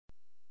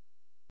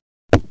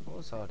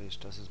großartig,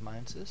 dass es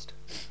meins ist.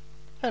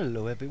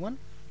 Hello everyone.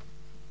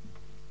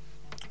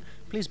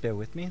 Please bear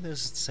with me,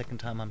 this is the second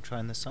time I'm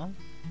trying this song.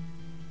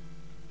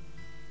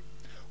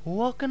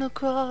 Walking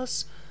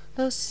across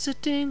the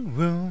sitting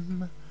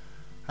room,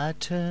 I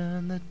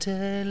turn the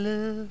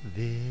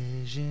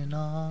television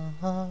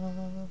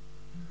on.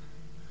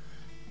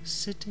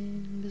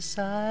 Sitting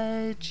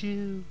beside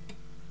you,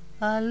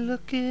 I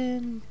look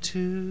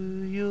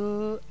into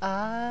your eyes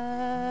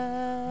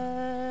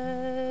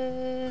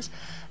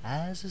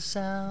as the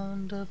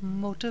sound of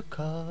motor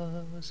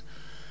cars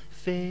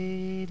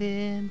fade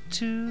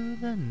into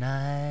the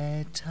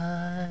night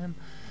time.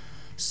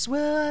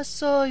 Swear I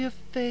saw your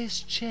face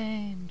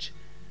change,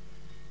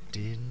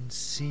 didn't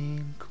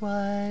seem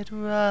quite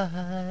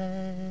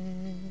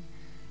right.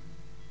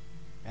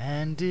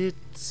 And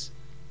it's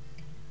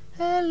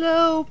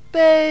hello,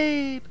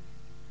 babe,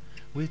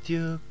 with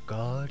your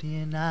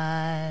guardian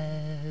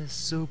eyes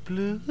so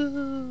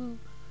blue.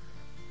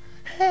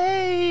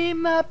 Hey,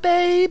 my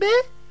baby,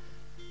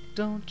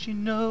 don't you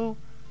know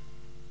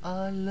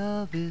our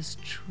love is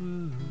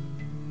true?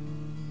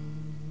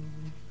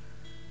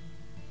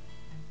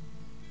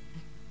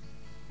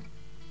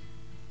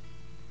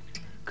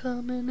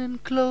 Coming in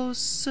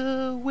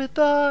closer with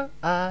our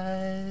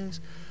eyes,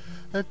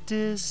 a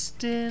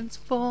distance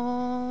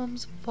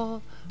forms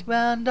for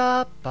round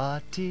our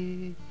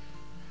body.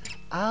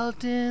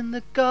 Out in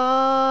the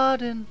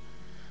garden,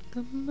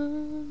 the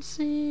moon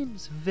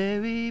seems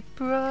very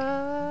bright.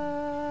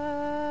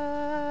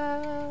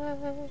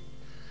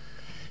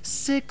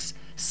 6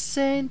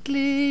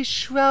 saintly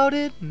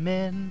shrouded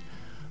men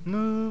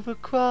move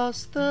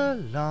across the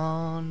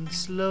lawn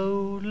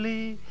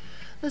slowly.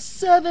 The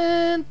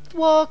 7th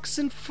walks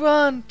in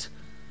front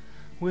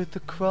with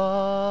the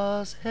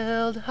cross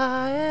held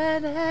high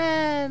at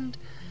hand.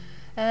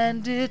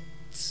 And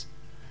it's,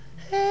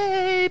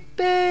 hey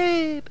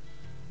babe,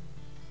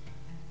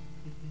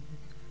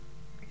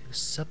 your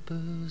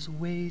supper's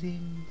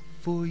waiting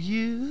for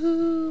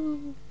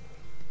you.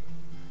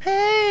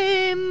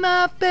 Hey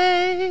my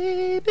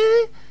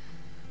baby,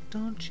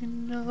 don't you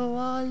know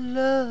our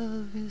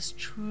love is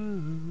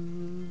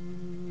true?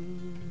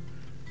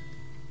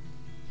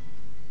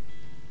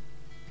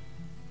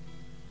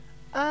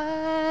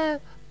 I've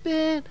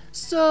been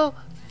so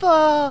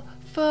far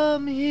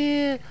from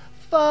here,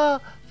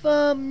 far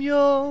from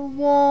your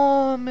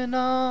warming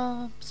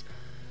arms.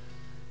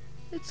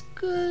 It's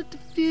good to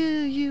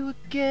feel you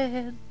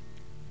again.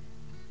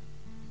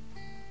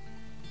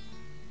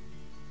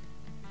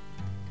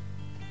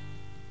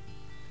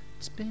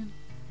 It's been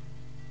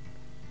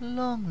a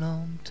long,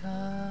 long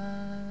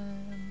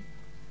time,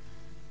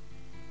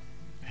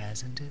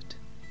 hasn't it?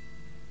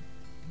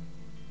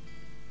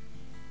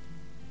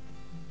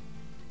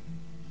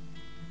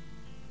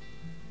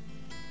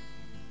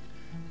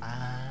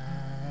 I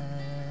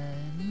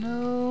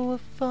know a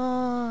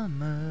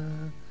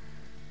farmer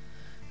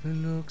who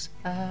looks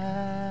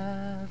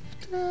after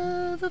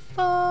the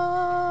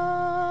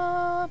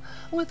farm.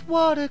 With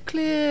water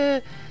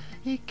clear,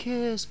 he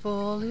cares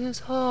for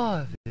his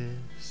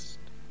harvest.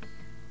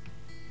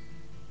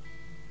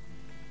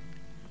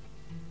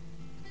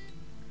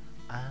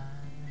 I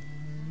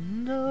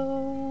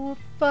know a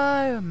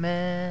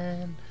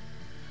fireman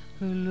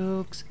who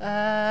looks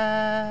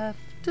after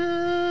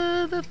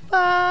the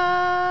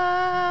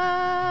fire.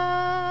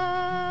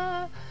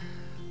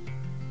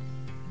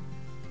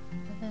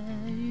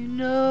 And you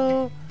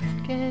know,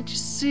 can't you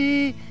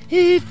see,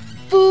 he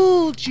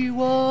fooled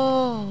you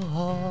all.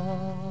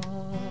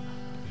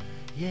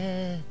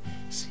 Yes,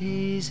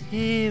 he's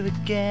here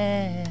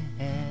again.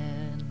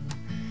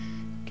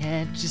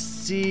 Can't you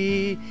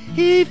see,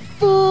 he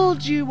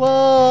fooled you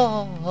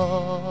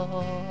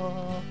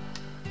all.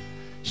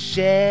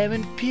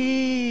 Sharing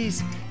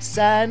peace,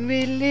 sign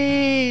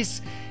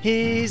release.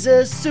 He's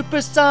a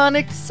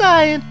supersonic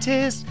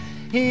scientist.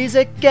 He's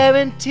a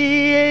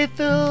guaranteed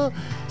 8th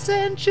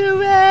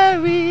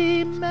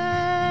century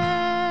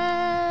man.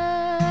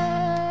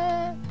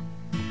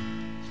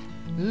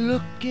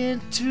 Look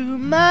into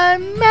my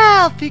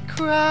mouth, he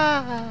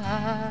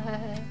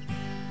cried.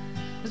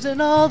 And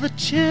all the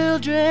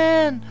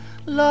children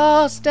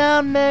lost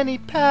down many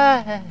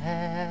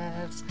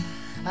paths.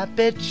 I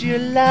bet your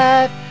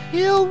life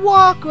you'll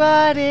walk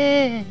right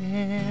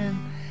in,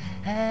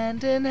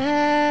 hand in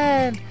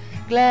hand,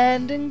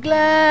 gland in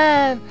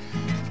gland,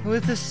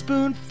 with a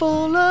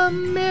spoonful of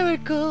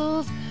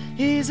miracles.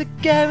 He's a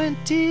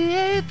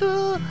guaranteed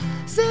 8th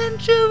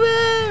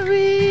century.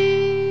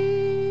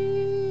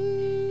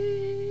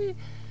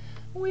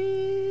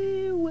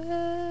 We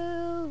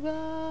will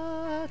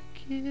rock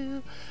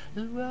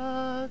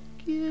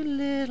you,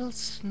 little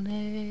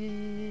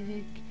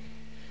snake.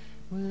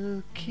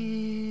 We'll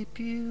keep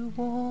you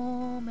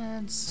warm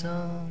and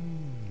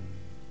some